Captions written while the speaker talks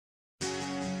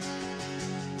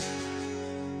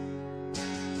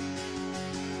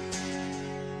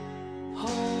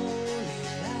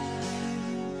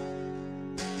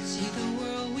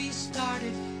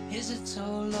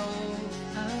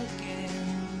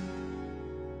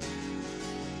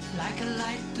like a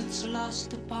light that's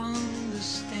lost upon the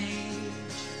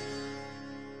stage.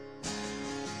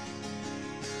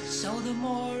 So the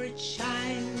more it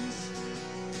shines,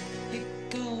 it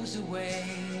goes away.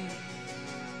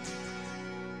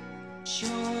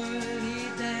 Surely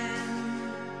then,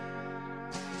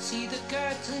 see the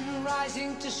curtain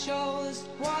rising to show us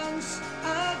once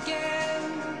again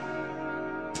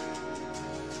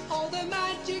all the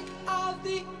magic of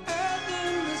the earth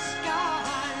and the sky.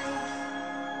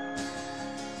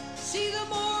 See, the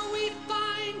more we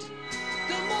find,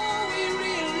 the more we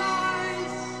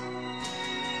realize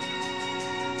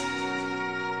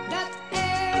that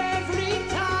every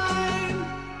time,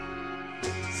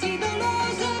 see, the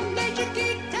laws of nature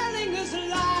keep telling us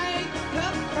like a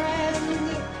friend.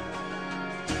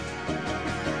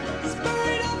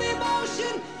 Spirit of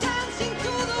emotion dancing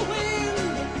to the wind.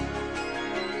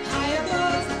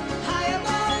 High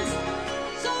above,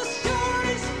 so sure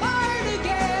inspired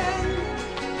again.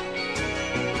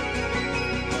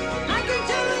 I can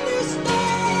tell a new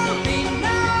story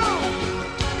now.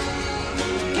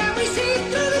 Can we see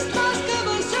through this mask of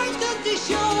uncertainty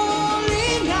surely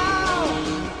now?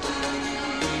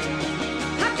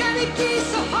 How can it be